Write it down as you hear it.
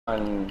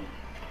And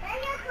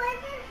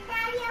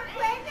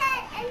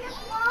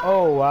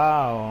Oh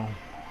wow.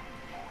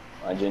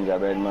 a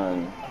gingerbread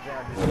man.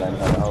 We land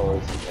on the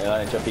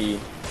house. Choppy.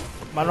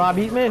 Man wanna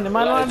beat me? The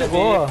man wanna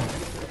go. I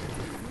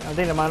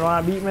think the man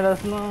wanna beat me,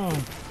 that's no.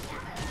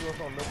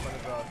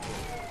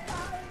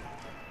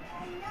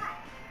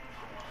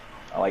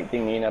 I like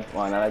thing in up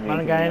one. I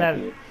Man guy in that.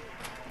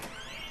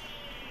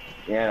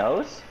 Yeah, the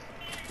house.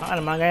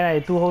 The man guy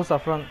in that 2 house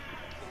up front.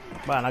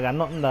 But I got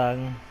nothing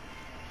done.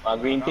 A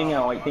green thing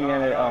and white thing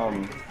and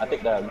I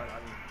take that.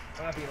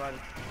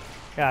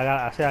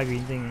 Yeah, I see a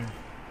green thing.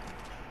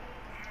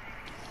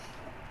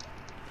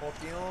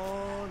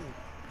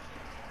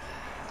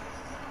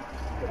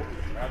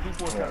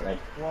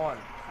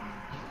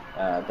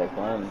 Take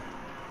one.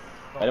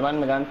 Ada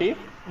man mengganti?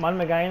 Man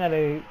may guy in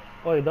that.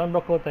 Oh, don't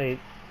block out it.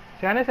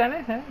 Sana.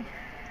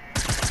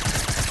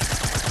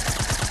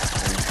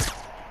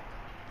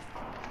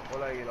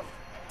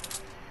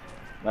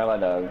 Never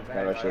dog.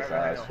 Never shoot sa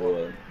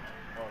asshole.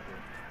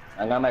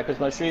 Ang nga may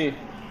Christmas tree.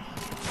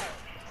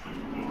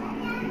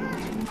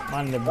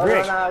 Man, the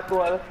brick.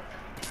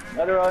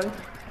 Another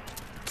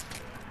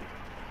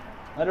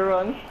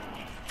run.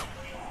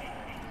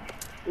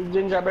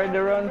 Gingerbread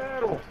the run.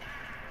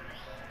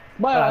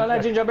 Boy, ano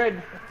gingerbread?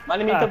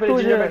 Manimito pa the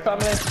gingerbread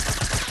family.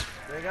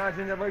 They got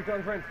gingerbread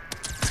con friend.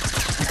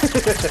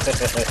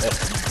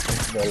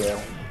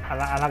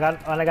 I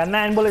got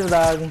 9 bullets,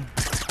 dog.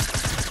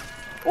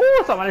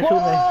 Oh, someone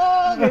shoot me.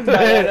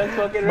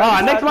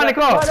 Next one,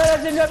 go.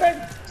 Another gingerbread.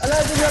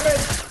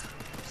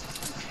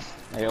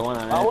 Ayaw ko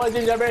na eh. Bawal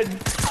gingerbread.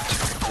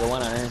 Ayaw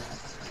ko na eh.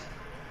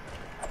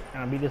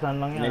 Bigasan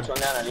lang yan. Next one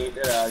na nanit.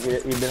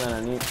 Even na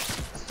nanit.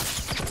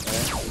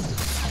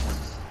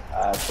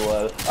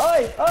 Asshole.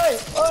 Oi!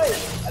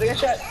 Ada ka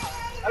shot.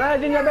 Another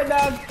gingerbread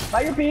dog.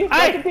 Buy your pee.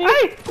 Ay!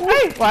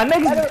 One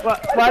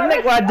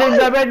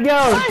gingerbread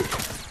girl.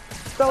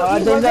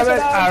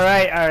 Gingerbread.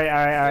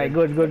 Alright.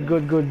 Good.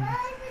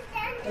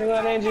 Ano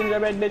nga na yung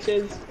gingerbread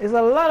bitches? It's a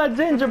lot of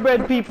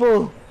gingerbread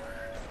people.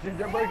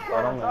 Gingerbread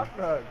con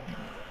dog.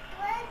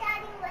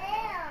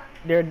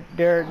 They're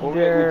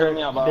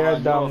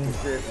dumb.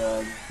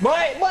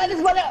 Boy,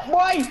 let's go now,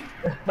 boy!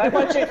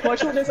 Boy,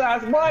 shoot this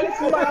ass. Boy, let's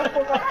go back.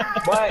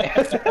 Boy.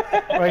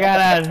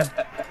 Maganan.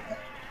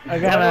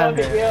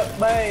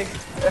 Bye.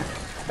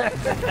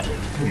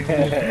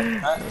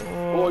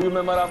 Oh, you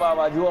remember that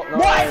Baba joke? No,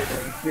 boy!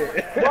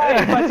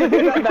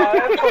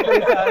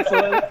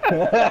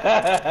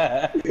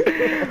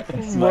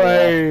 Boy,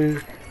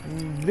 Boy,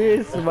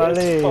 this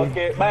Malay.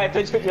 Okay, bye,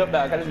 touch you up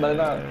there, because it's better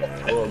now.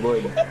 Oh,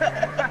 good.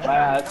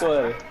 Bye,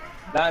 asshole.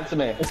 Dance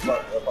me. Dance.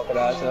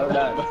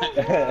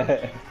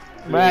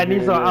 Bye, I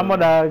need some ammo,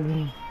 dog.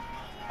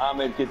 I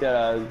made Kitty,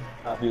 I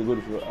feel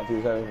good for I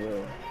feel sorry for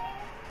you.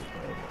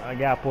 I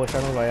got a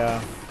potion over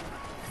here.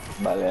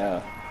 Vale,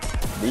 yeah.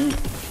 B.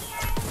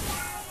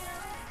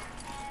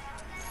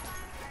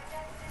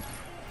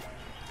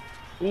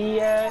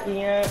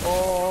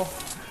 Oh.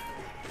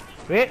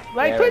 Wait,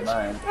 Yeah, Twitch!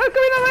 mine.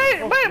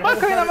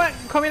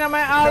 Come in on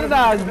my all,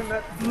 dog.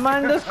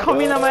 Man, just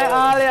come in on my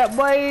all, yeah,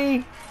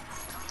 boy.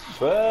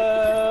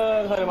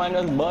 Well, how the man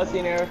just bust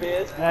in your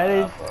face? I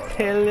didn't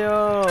tell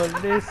you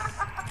this.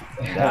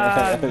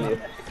 Dog.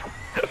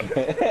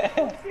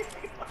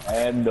 I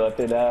am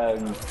dirty dog.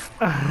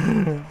 But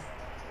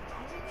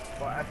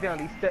I think at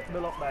least step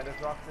built up by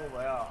this rock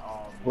over here.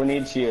 Who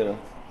needs shield?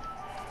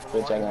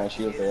 Which I got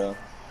shield for you.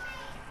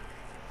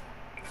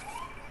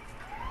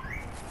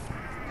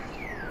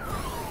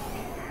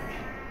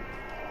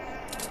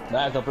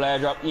 That's a player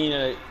drop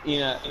in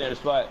the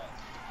spot.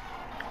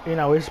 You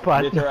know which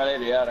spot?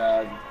 Literally, yeah,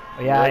 dog.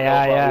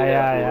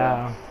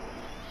 Yeah.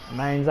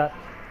 Mine's up.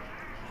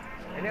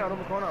 Any out of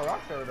the corner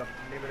rock or the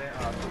neighbor there?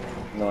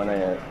 No, not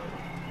yet.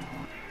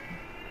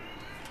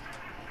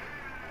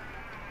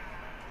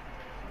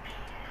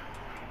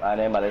 And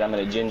then by the time of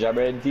the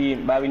gingerbread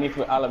team, but we need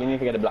to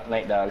get the Black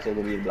Knight dog, so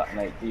it'll be the Black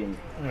Knight team.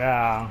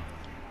 Yeah.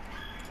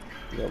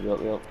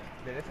 Yup.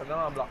 Then it's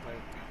another block, man.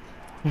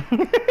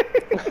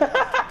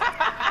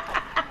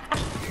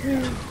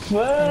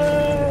 What?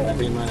 I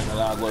think man, a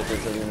lot of goals so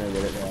you know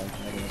get it down.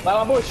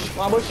 One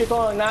bush, you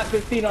call not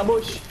 15, one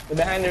bush.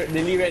 Behind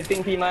the Lee Red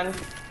thing, man.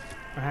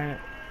 Behind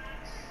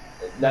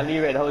The Lee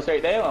Red house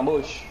right there, one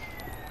bush.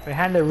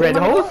 Behind the red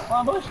house?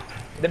 One bush.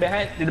 The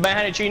behind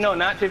the tree, no,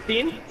 not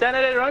 15. Stand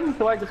at it, run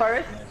towards the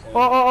forest.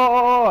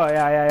 Oh,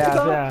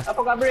 yeah. I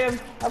forgot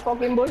brave. A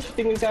fucking bush.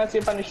 Think we can see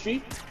up on the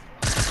street.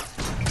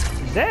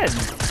 Dead.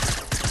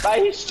 But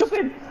he's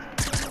stupid.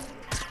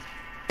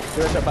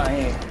 You're up on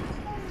him.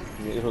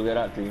 You will get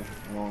out to you.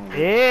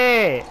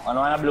 Yeah. On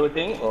one blue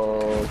thing?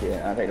 Oh,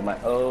 okay. I'll take the mic.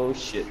 Oh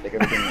shit, take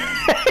everything.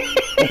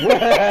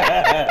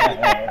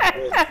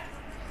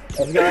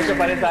 Let's go rush up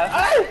on this side.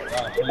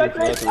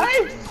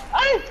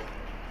 Ay!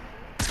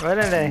 Where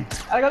are they?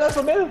 I got that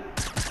for Bill.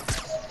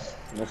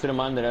 No see the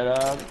man there,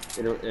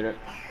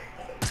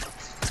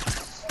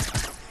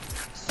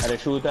 the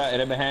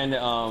shooter, behind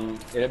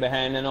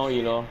the no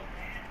elo.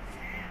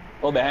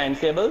 Oh, behind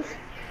stables?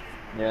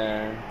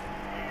 Yeah.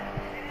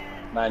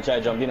 Man, try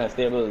to jump in at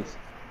stables.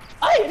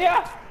 Ay,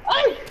 yeah!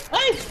 Ay!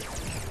 Ay!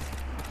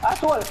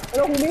 Asshole!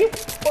 Hello, me?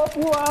 Fuck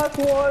you,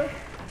 asshole!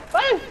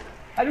 Ay!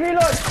 I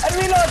reload!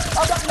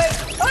 Oh, Black Knight!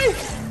 Ay!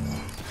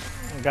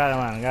 Got him,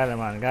 man. Got him,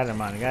 man. Got him,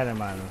 man. Got him,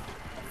 man.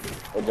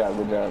 Good job,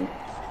 good job.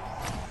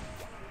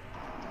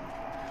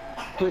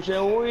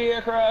 Twitching way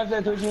across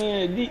there, twitching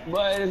in deep,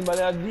 boy. This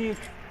body deep.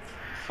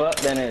 Fuck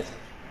Dennis.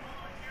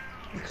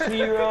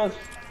 Serious.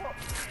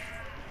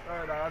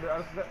 Alright,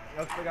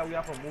 I figure we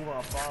have to move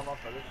on farm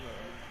after this.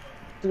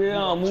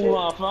 Yeah, move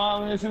on,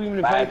 farm. Let's see him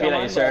in the I fight. feel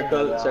like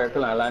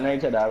circle and land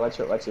right there. Watch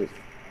it.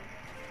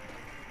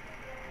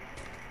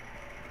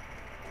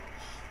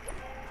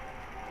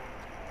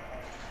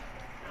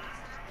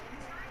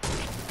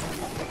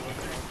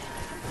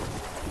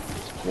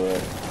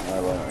 Good. I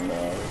don't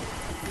know.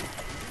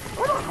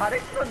 Oh, how they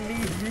gonna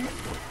need me?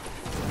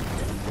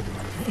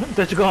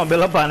 Tôi chỉ có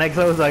build up next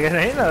house cái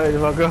này rồi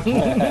mà con. They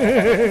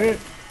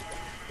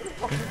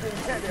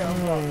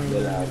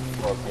like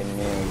fucking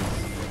names.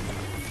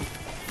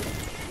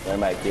 Where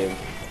my kid?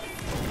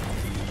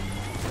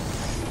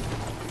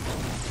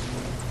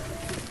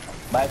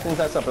 But since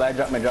I supply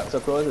drop my drop so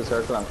close, the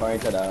circle and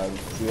point to the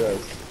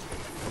serious.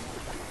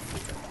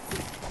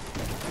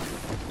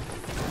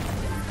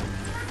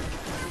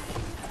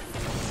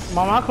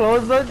 Mama,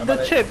 close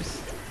the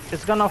chips.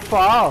 It's gonna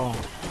fall.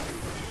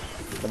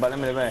 The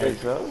bottom of the bag,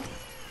 so.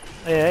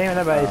 Yeah, even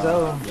about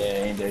so.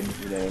 Yeah, he did.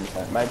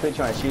 My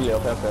picture and shield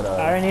up after the.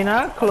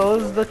 Arenina,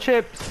 close the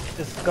chips.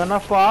 It's gonna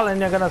fall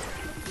and you're gonna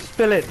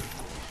spill it.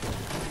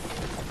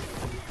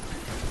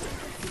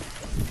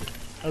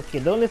 Okay,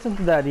 don't listen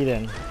to Daddy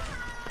then.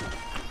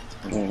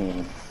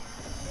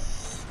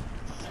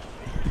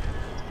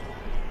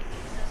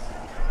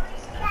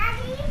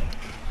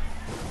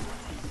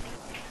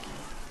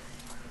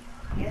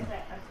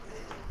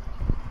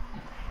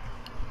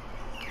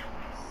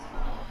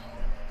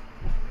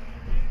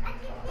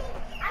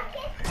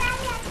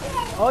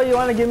 Oh, you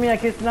wanna give me a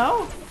kiss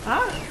now?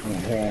 Huh?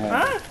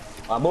 Huh?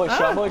 One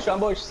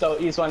bush. So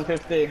east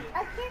 150.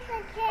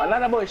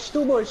 Another bush,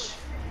 2 bush.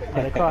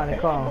 They call.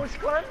 Bush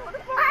clan? What the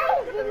fuck?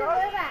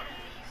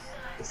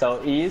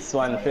 So east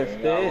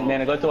 150.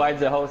 Then go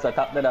towards the house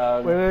atop the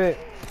dog. Wait,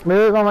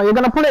 Mama, you're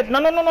gonna pull it. No,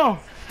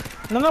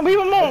 we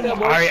won't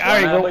move.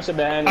 Alright, go. Bush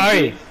behind.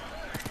 Alright.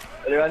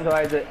 You run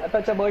towards it. I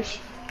touch a bush.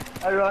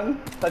 I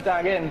run. Touch it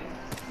again.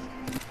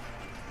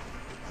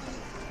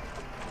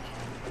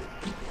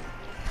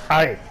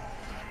 Alright.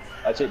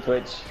 Watch it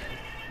twitch.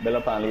 Build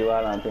up and leave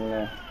all and thing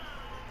there.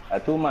 A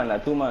two man.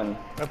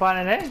 We're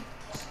finding it.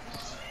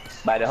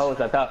 By the house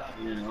atop.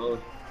 You know,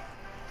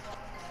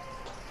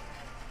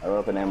 I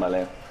open them by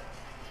left.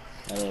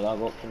 I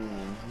log up from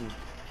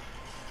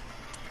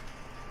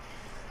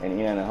And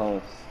in the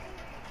house.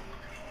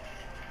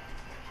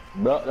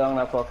 Broke down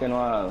the fucking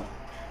wall.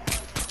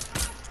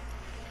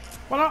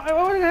 What the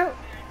hell?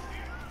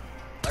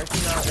 I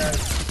see now, guys.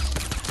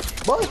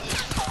 Bush!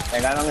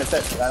 And got on the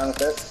set.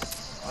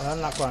 Oh,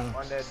 knock one.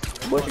 One dead.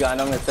 Bush got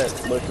on the set.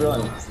 Bush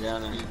run. yeah,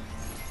 no.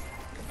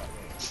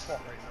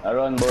 I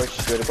run Bush.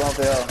 Where the come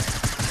for you?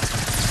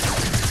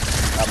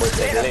 That Bush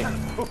take the lick.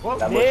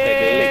 That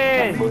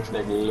Bush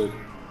take the lick.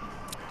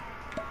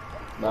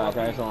 Nah,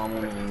 can I saw him?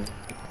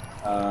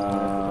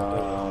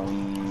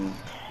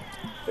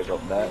 Pick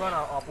up that. Man,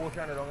 I'll push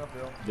on it on the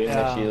field. Bring the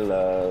Yeah. shield.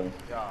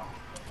 Yeah.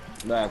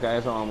 Nah, can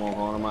I saw him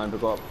on man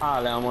pick up. Ah,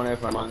 I'm on there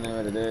for man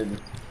never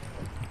did.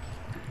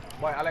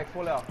 Boy, Alex,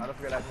 pull out. I just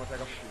realized what I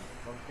got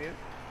from stairs.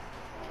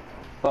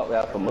 Fuck, we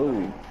have to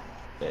move.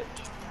 Bitch.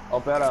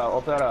 Opera,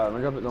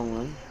 I'm drop it down,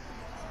 man.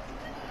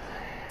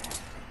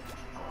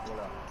 Pull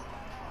out.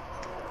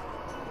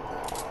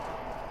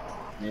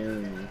 Yeah,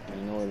 I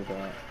know what it's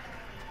at.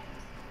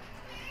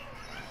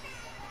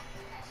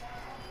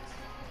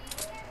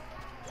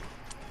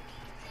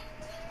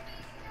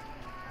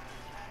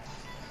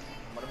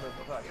 But I'm going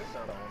to talk. Yes,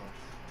 sir.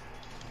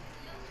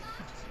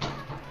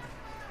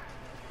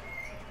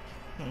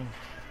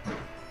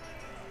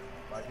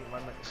 But I think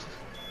man,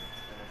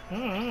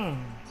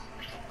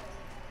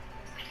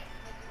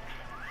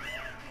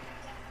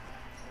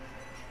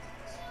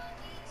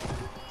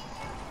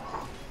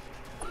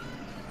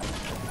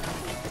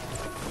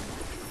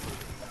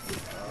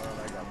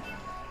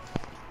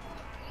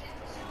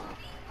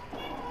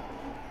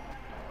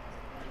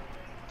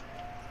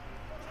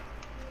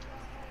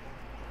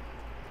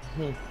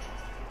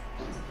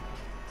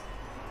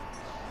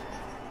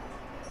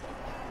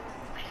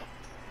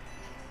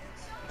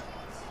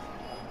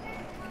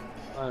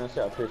 I see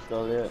a fish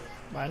though there.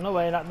 But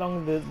nobody not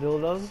done the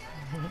those.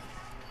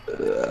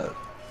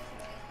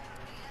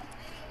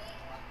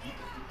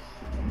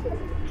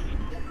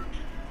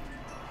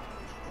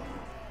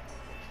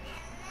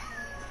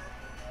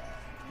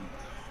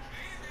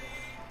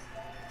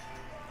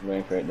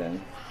 Going for it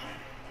then.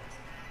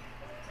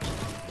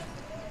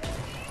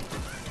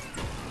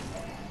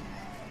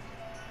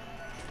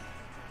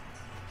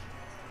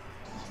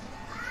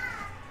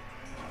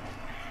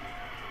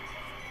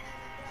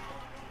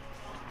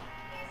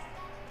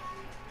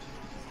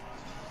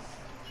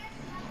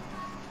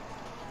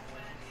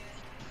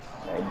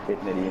 Exit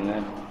na din na.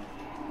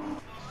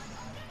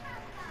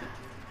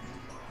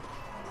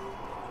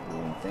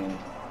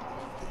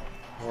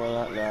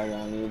 I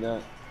don't need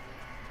that.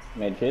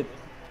 Med kit.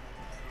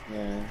 Yeah.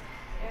 You're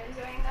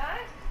enjoying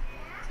that?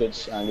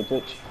 Twitch, on the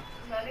Twitch.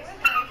 Money was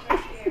nice for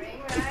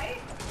sharing, right?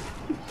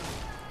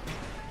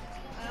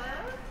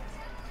 Huh?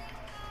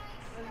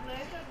 It was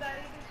nice of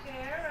Daddy to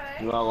share,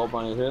 You right? wanna go up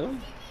on his hill?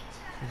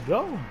 Let's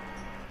go.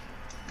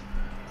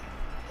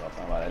 Stop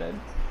on what I did.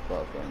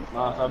 Stop on.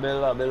 Nah, so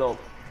build up, build up.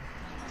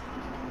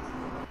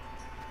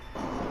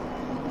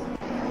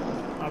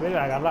 Oh, baby,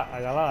 I got a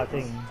lot of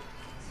things.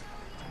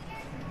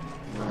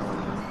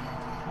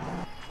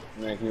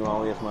 Make you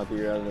want to waste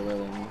material the way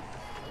then.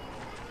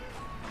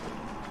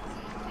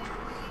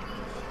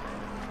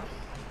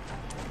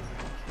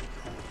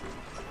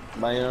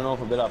 But you don't know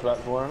if a build a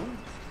platform?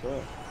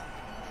 Sure.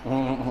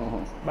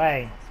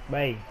 Bye,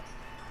 bye.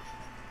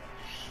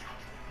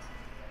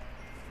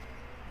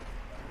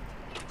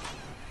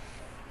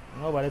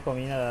 Nobody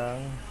coming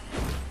along.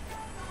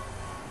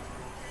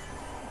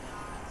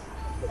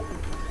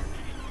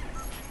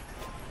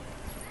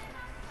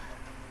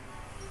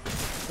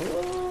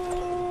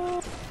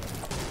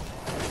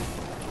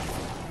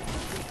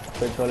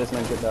 Twitch for this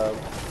man kit dog.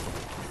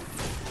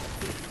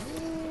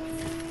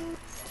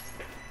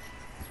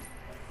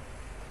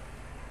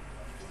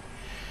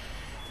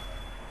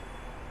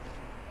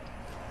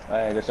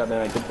 Alright, just shot the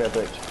man kit for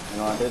Twitch. You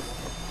know what it?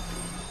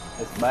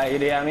 Let's buy, you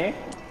hear me?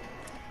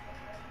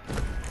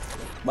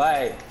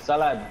 Buy,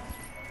 salad.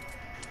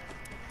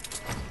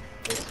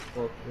 Let's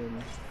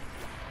fucking...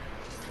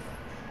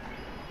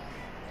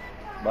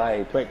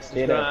 Buy, Twix,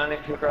 stay there. I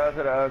need to cross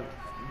it out.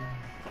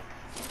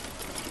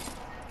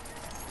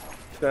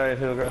 Sorry,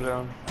 hill goes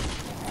down.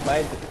 Buy.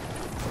 I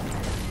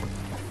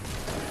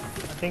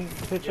think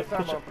Twitch up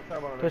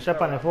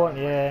on the phone,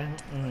 yeah.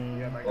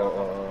 Yeah, man.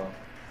 Oh.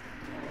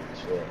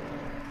 Sure.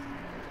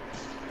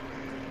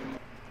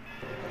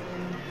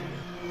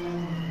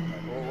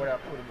 What I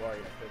put it boy.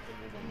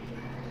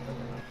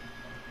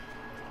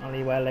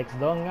 Only while Lex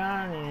done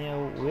gone, and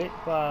you wait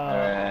for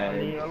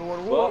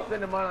Alright.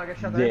 Then the man I get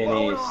shot. Dennis.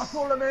 Oh, I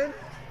told him, man.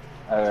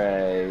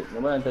 Alright. No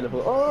man tell the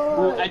fool.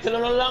 Oh! I tell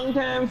him a long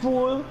time,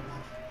 fool.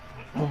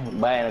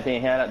 Buy anything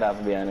here like that,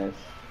 to be honest.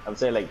 I've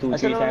said like 2-3 I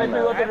said, times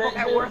no, now.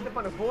 I worked up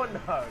on the phone,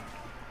 dog.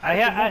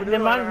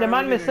 the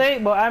man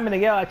mistake, but I'm gonna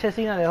get a chest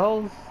in on the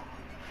holes.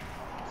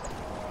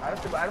 I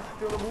have to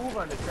feel the move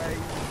on the try.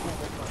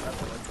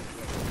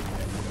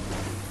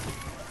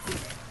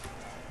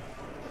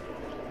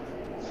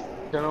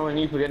 Don't know when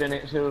you forget the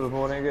next hill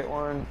before they get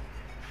one.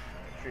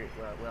 Straight,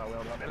 well.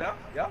 Bill,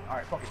 yeah?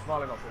 Alright, fuck it,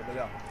 small enough for the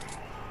bill.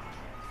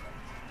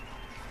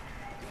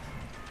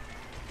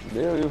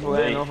 Bill, you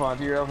forget enough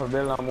material for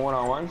building on more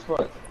than one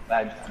spot.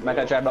 Like, make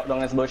a try block down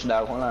this bush,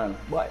 dog. Hold on.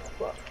 Boy,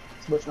 fuck.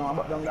 This bush now,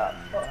 block down that.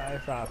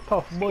 It's a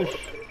tough bush.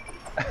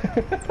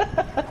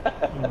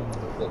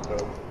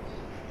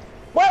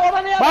 Boy,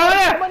 woman here!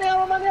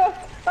 Woman here!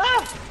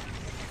 Ah!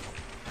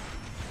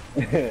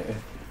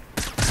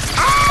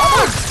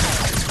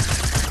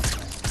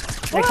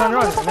 Next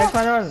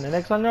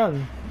one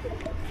run.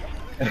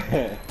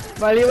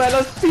 Bali,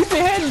 let's see the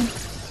head.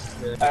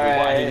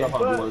 Alright.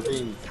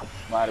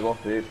 Might go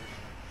flip.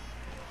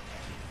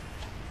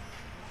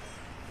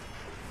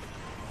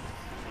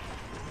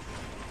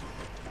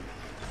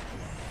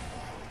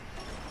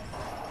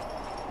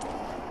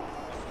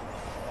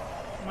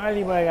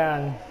 Mali ba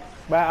yan?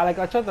 Ba, alay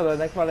ko shot to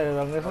next one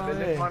lang. Next one.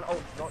 This man out,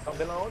 no,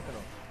 bill out,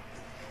 no.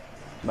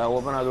 Ba,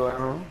 open na doon,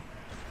 ano?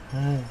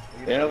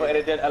 You know what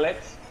edited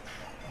Alex?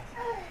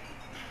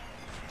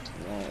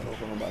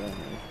 Open na ba lang?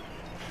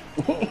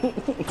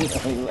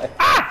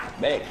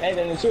 Back, hey,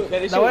 then shoot,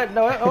 No,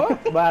 oh,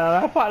 ba,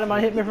 what part the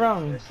man hit me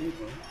from?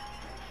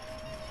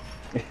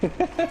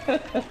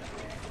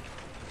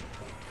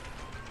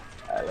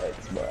 Alex,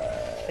 boy.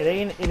 It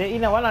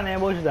ain't one on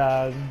ambush,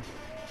 dog.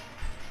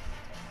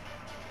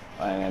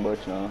 I ain't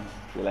bush, no.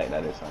 You like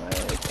that, this one, right?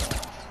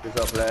 Pick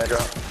up player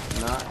drop.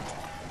 Not.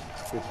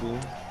 15.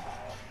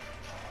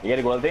 You get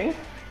a gold thing?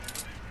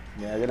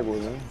 Yeah, I gotta go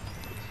then.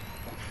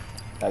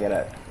 I get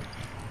that.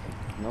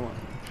 No man.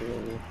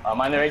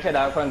 I'm on the right side,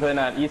 dog, front to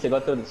that east, you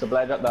got to the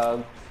supply drop,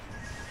 dog.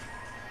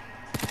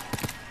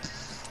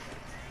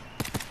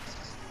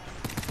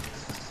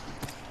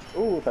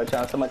 Ooh, touch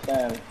on so much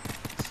time.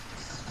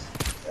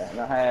 Yeah,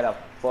 no higher up,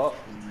 fuck.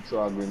 So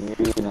I'll bring you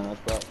in that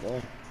spot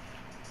there.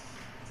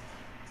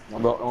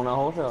 Bro, una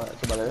hole sa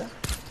balera?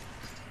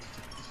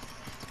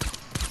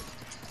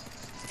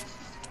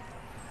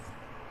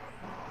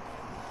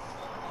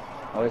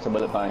 Always a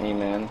bullet behind him,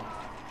 man.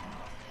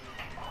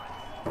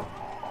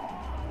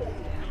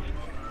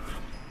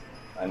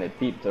 And it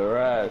peep the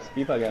rest.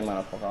 Peep again,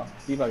 motherfucker.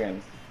 Peep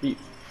again. Peep.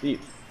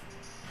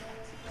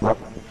 Down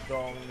the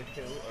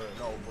hill, or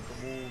no, but the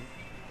move.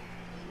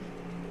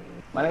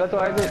 Man, I got to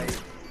hide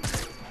it.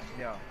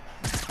 Yeah.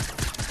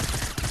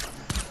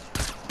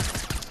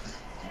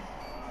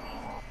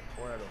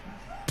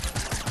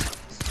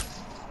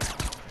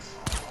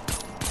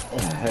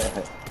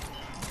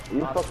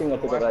 You fucking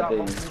up with that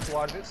thing.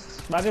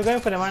 Ba, cái game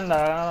for the man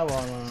đã nó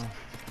bỏ mà.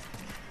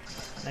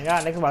 Này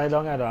ra next bài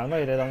đón nghe đó,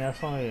 mới để đón nghe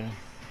xong rồi.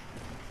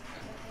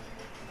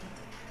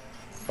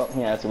 Fuck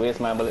me, I have to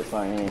waste my bullets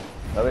for me.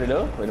 What will you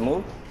do? Will you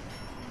move?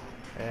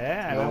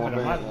 Yeah, I went for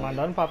the man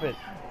don't pop it.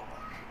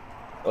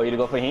 Oh, you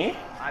go for him?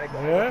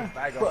 Yeah.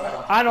 Bag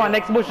up. I know,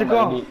 next bush to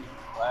come.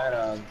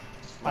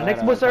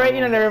 Next bush right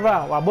in the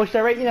river. Wow, bush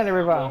right in the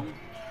river.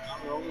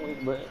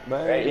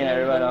 Right in the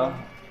river now.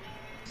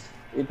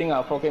 You think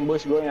a fucking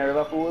bush go in the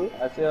river pool?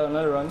 I see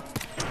another run.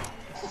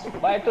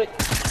 Bye to it.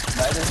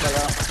 Bye to it,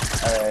 fella.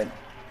 Alright.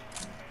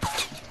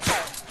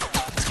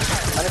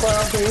 Ano ko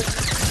around please?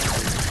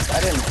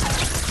 Got him.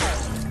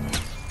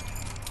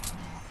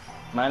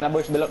 Man, na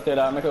bush belok to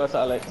da. Make it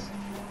sa Alex.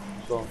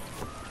 Go.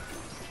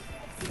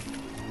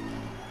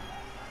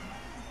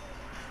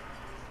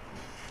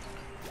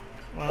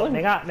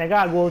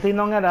 Nega, goal team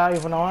nong ada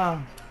if no.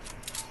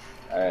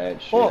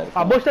 Alright, oh,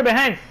 a bush to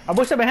behind. A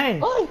bush to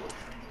behind. Oh.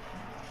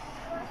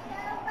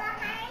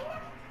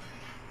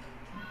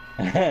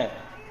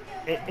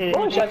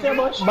 Oh, shot your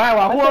bush. Bye,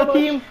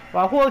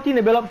 whole team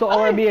develop to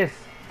our base.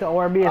 To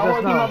our base as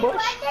now.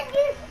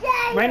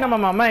 Mine na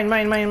mama, mine.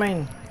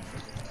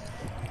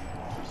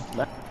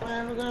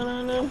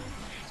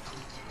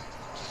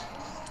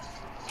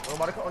 Oh,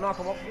 balik ko na,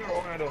 come up.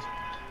 Oh, nga do.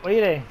 What are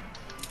you there?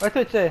 Where's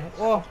Twitch there?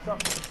 Oh.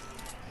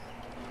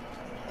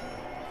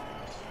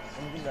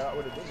 Hindi na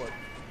ako dito, boy.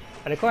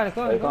 Aliko.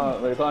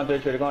 We're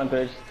going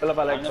Twitch. Pull up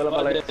Alex.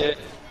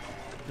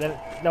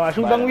 Now I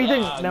shoot down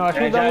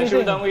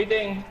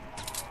waiting.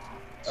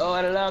 Oh,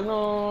 I lag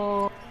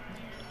no.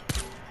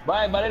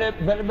 Bye, better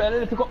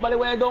pick up by the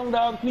way down,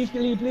 dog. Please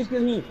kill him.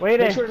 Wait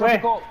there, where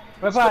part?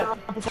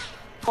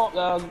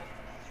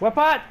 Where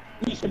part?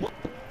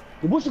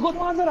 The bush got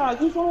one,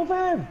 dog. East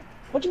 105.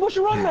 What you bush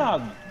run,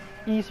 dog?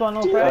 East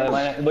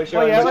 105. Bush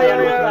run.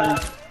 Yeah.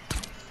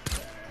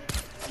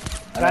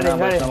 Got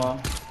him. I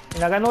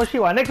got no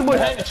shit. Next bush.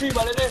 Behind the tree,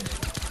 by the way.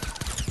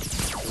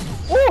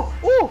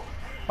 Ooh.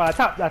 That's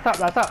up.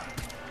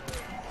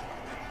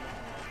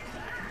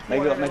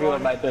 Make it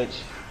up by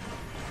Twitch.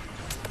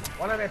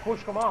 One of them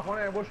bush come off.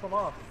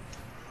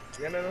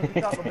 Yeah, man, let's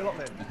stop the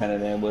development. One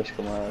of them bush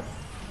come off.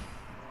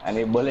 I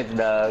need bullets,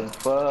 dog.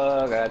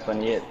 Fuck, I got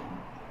 28.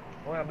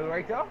 Oh, yeah,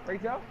 right there?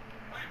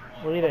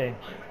 Where are they?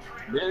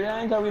 Baby,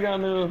 I ain't got we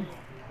down there.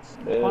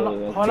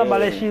 Hold on,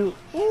 ballet shield.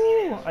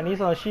 Ooh, I need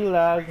some shield,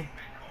 dog.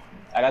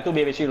 I got 2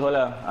 baby shield, hold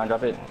on. I'll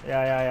drop it.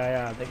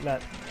 Yeah, take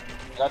that.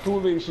 I got 2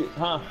 baby shield,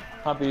 huh?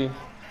 Happy.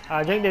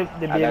 I drink the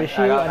baby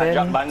shield and then... I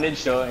drop bandage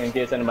so in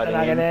case anybody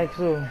needs. And I get X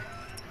too.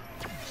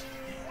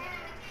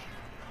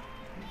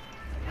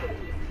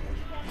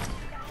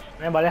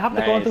 Man, but I have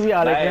to go to we,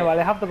 Alex. Man, but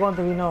I have to go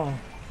to we now.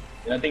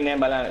 You don't think name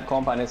bala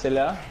company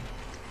sila?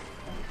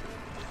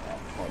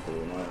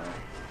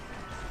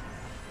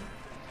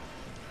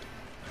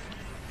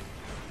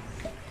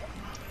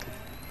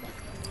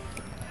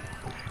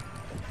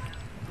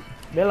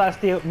 Bella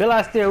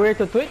stay away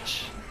to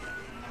Twitch.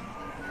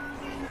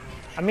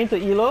 I mean to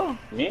Elo.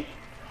 Me?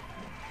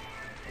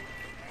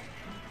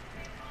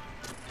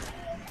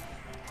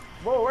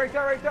 Whoa, right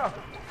there.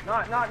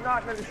 Not.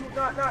 Shoot,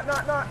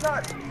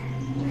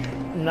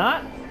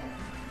 not.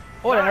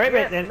 Oh, then right.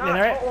 Then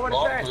right.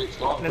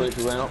 Stop, Twitch.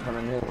 We went up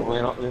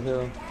this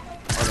hill.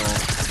 Oh no,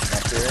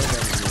 up there.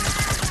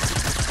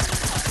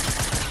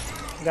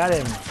 Got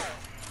him.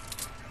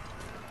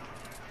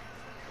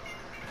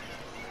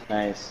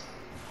 Nice.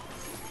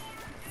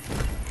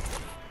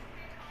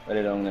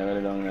 Very long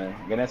there.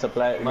 Gonna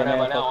supply. Mana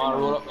orang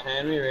roll up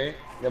behind me, right?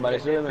 Dia balik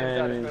sini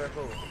behind me.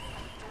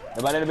 Dia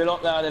balik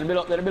belok dah, dia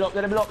belok dari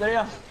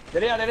dia.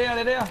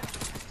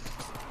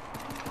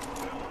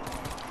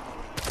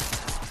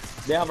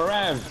 They have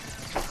arrived.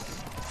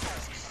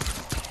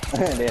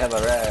 They have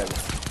arrived.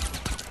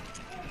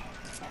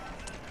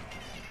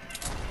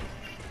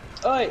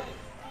 Oi!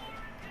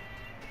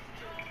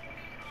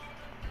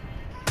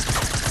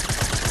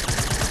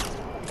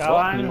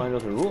 Kawan.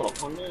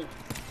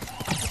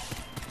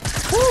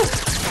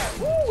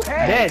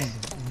 Hey.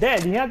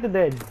 Dead. You have to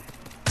dead.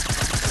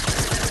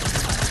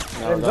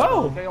 Let's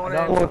go.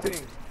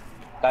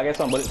 Target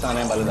some bullets on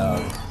him,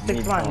 dog.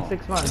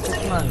 6 man.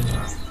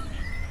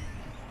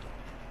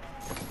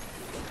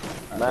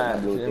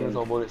 Man, blue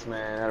some bullets,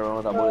 man. I don't know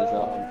what that bullets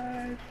are.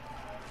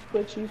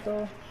 Good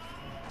cheaper.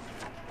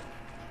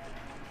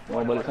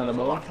 More bullets on the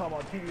bow.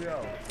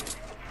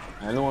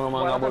 I know one of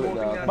my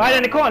bullets. Right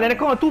in the corner.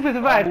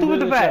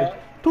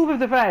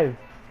 255.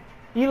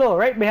 Elo,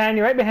 right behind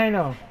you.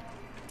 Now.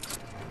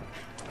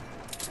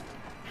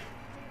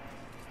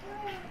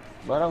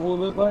 Barang gue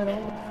bebas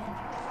dong.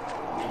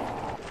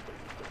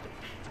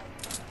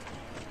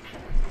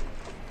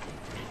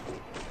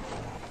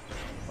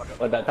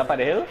 Oh, that top of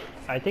the hill?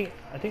 I think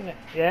that,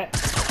 yeah.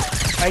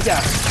 Right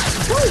there.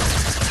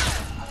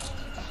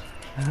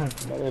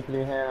 Boleh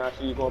play hand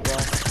asyik kau apa?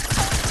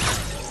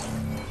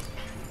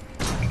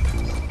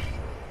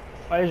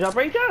 What is drop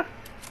right there?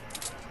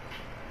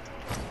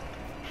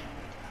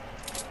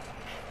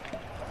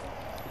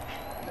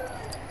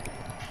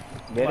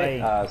 Get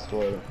it?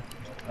 Store.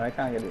 I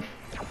can't get it.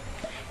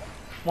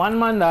 1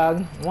 man,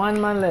 dog. 1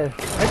 man left.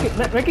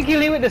 Make it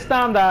kill him with the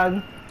storm,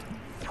 dog.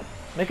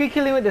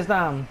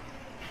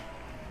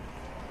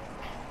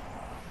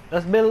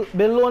 Let's build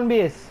lone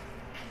base.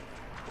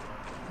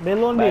 Build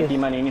lone Bad base.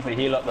 team man, you need to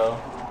heal up though.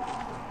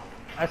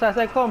 I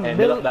said come. And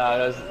build up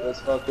Build. let's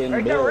fucking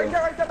Right there, build. right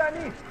there, right there,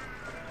 Danny.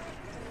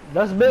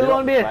 Let's build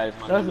lone base. Guys,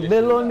 man, Let's listen,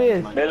 build lone guys,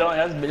 base. man. Build on,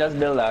 just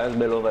build that, let's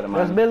build over the man.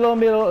 Let's build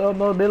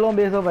lone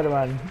base over the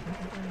man.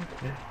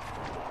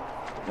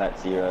 Not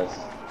serious.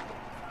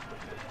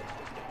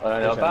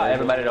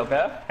 Everybody up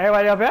here?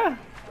 Everybody up here?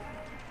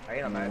 I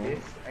ain't on my base.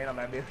 I ain't on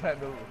my base. I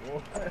do.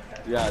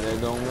 Yeah, they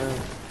don't man.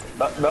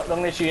 But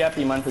don't let you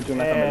happy man for 2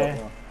 minutes.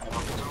 Yeah.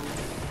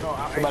 No,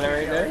 Somebody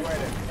right there?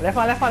 Left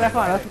one.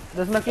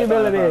 Let's make you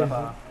build a base.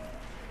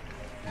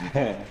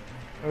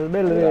 Let's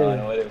build a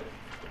base.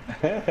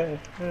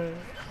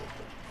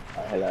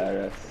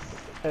 Hilarious.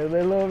 Let's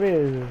build a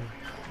base.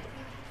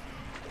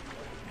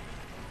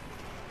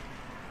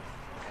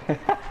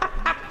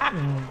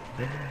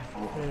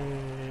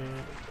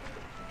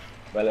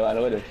 Well,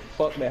 what the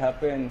fuck they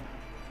happen?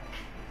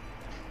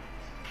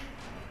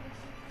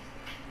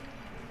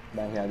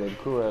 Back here, they're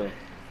cruel.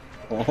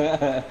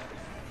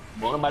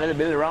 Nobody to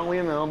build the wrong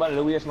way, man. Nobody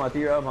to waste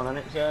material on the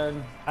next side.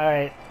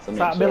 Alright, So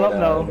start make build sure up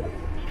now.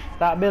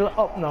 Start build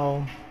up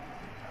now.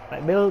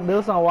 Like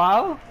build some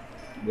wall.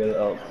 Build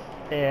up.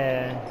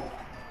 Yeah.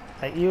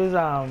 Like use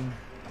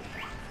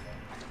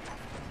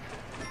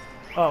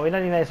Oh, we're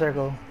not in a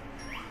circle.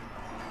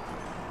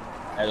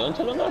 I don't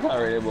tell them that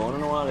already, but I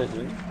don't know what this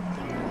is.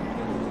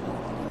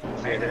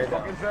 Hey, this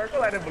fucking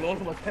circle, I didn't blow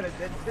so much dead.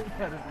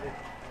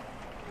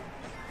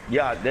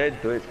 Yeah,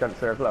 dead too. It's got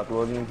circle of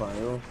closing for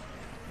you.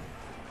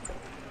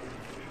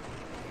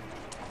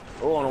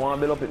 Oh, I don't want to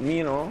build up with me,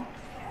 you know.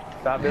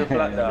 Start build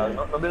flat dog.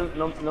 No build,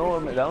 no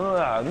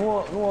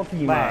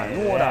team, man.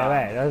 No dog.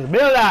 Right. Let's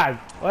build that.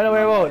 What are we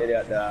about?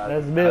 Idiot, dog.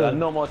 Let's I build. got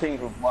no more things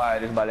to buy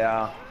this body.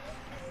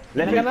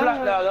 Let me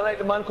flat dog. Don't let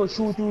the man go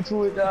shoot you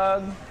through it,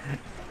 dog.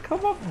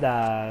 Come up,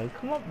 dog.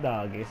 Come up,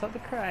 doggy. Stop to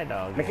cry,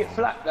 dog. Make it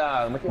flat,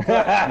 dog. Make it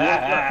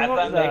flat. Come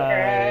up,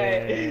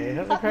 doggy.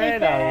 Stop to cry,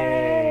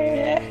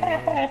 doggy.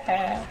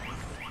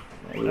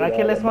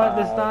 Lucky let's mark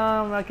this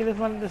time. Lucky let's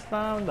mark this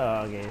time,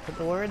 doggy. Stop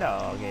to worry,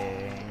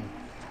 doggy.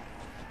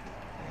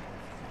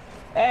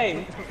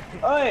 Hey,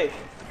 oi.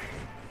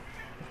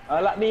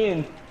 Let me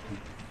in.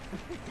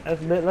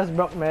 Let's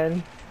block,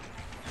 man.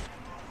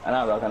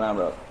 Ana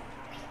bro.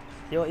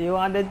 You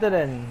want it to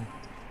then?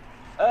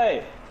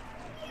 Hey.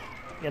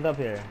 Get up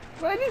here.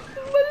 Why this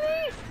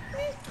money?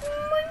 This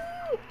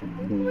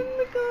money.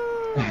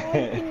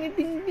 Ding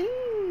ding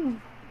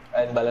ding.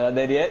 Ay, bala na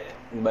dead yet?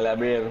 Bala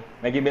brave.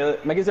 Make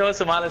it so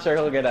smaller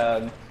circle get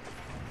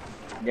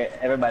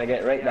everybody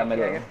get right down the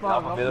middle.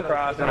 Off a build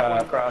cross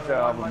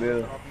off a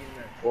build.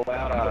 Oh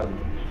yeah.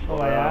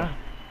 Oh yeah.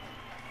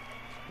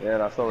 Yeah,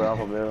 that's so off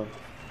a build.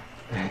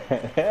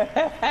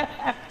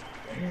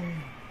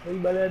 Hey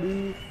bala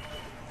di.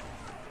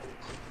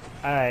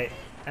 Alright,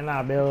 and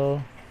I'll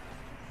build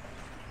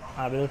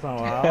some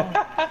wall.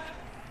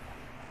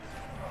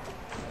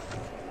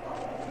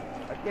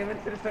 I came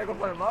into the circle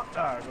for him up,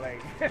 dog.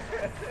 Like.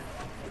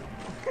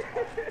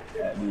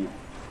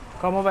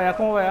 Come over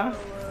here.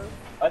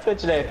 I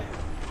touch there.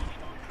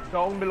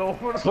 Down below.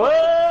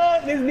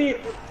 What? This deep.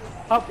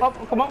 Up,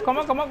 come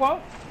on.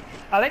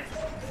 Alex.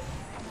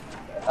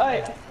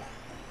 Hey.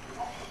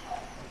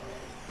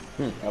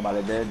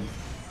 Nobody dead.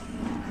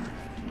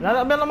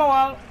 Nada build on my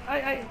wall.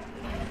 Ay.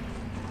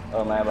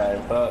 Oh my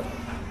bad. Fuck.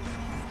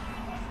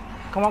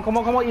 Come on,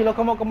 Elo,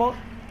 come out. Come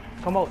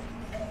out,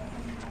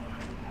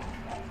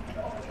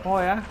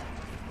 yeah.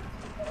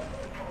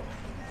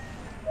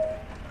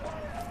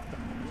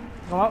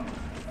 Come up.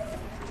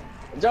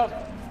 Jump.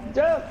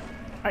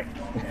 Ay.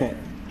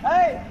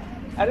 Hey.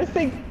 I just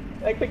think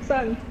like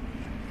quicksand.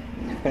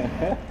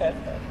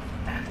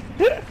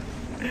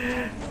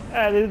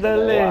 That is the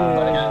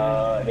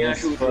lane. Yeah,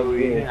 shoot through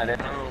it. I don't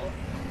know.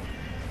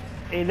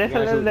 Hey,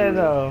 definitely there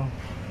though.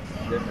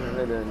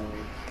 Definitely.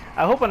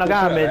 I hope I'm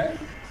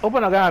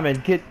not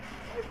garment, kid.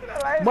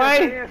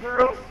 Boy,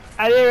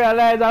 I didn't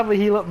realize I have to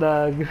heal up,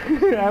 dog.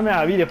 I mean,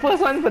 I'll be the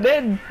first one for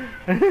dead.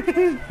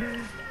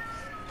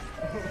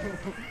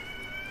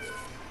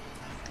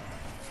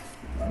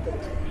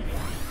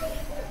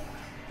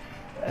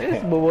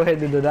 This bobo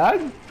headed the dog.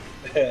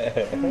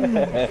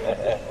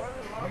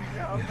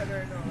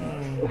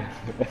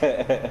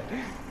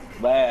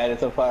 Bye,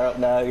 it's so far up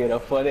now, you know,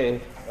 funny.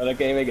 Well, I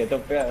can't even get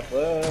up here.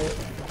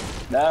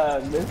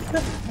 Dog, this.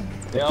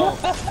 Yo.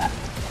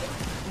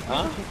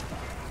 Huh?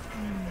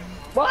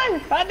 Boy,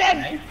 I'm dead.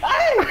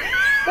 Hey!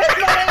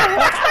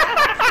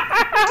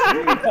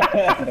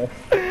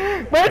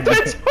 My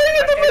Twitch, what are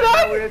you doing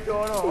up?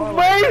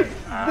 Boy,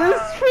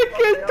 this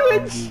freaking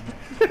Twitch.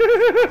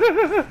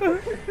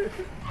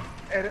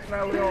 Edit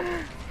now, we all.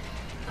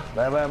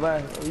 Bye.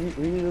 What you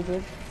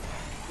looking?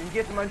 In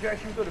case the man try to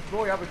shoot to the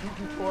floor, you have a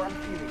 2-2-4, I'm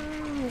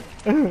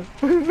feeling.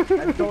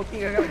 I don't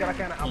think I got a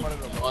kind of ammo.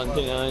 One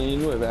thing you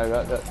know if I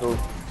got that too.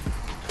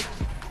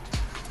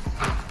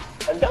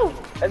 Let's go.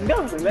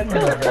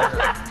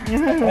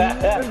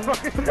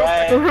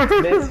 Right,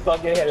 this is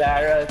fucking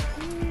hilarious.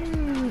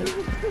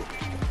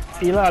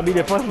 Ela, I'll be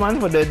the first man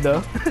for dead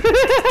though.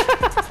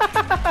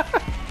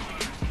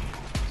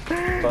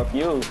 Fuck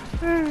you.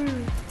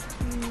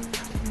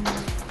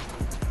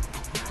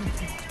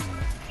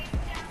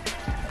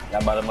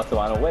 That brother must have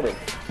wanted with it.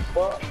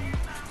 Fuck.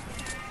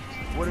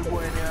 What is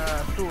going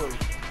stool?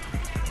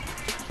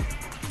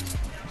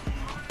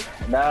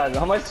 Dog,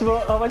 how much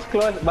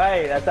clothes?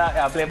 Bye. That's not,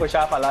 I play push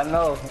off a lot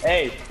now.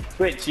 Hey,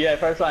 Switch, yeah,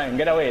 first one.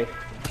 Get away.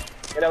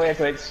 Get away,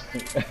 Switch.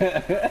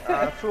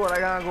 Stool, I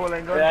gotta go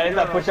like. Yeah, it's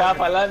a push off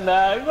a lot,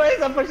 dog. Why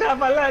is a push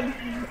off a lot?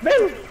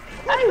 Bill!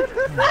 Ay!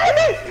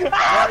 Ay!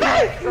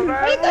 Ay!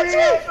 Ay! Touch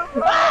me!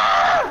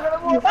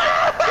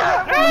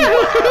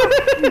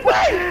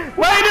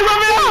 Why did you go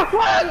there?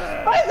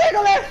 Why is it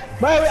going?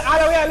 Bye, all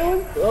the way alone.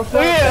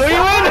 Okay, we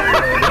win.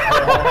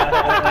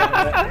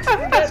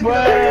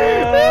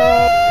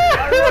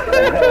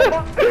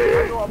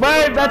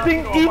 Bye, that thing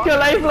eat your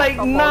life like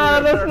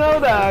none of us know,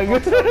 dog.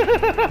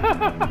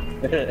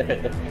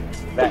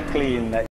 That clean.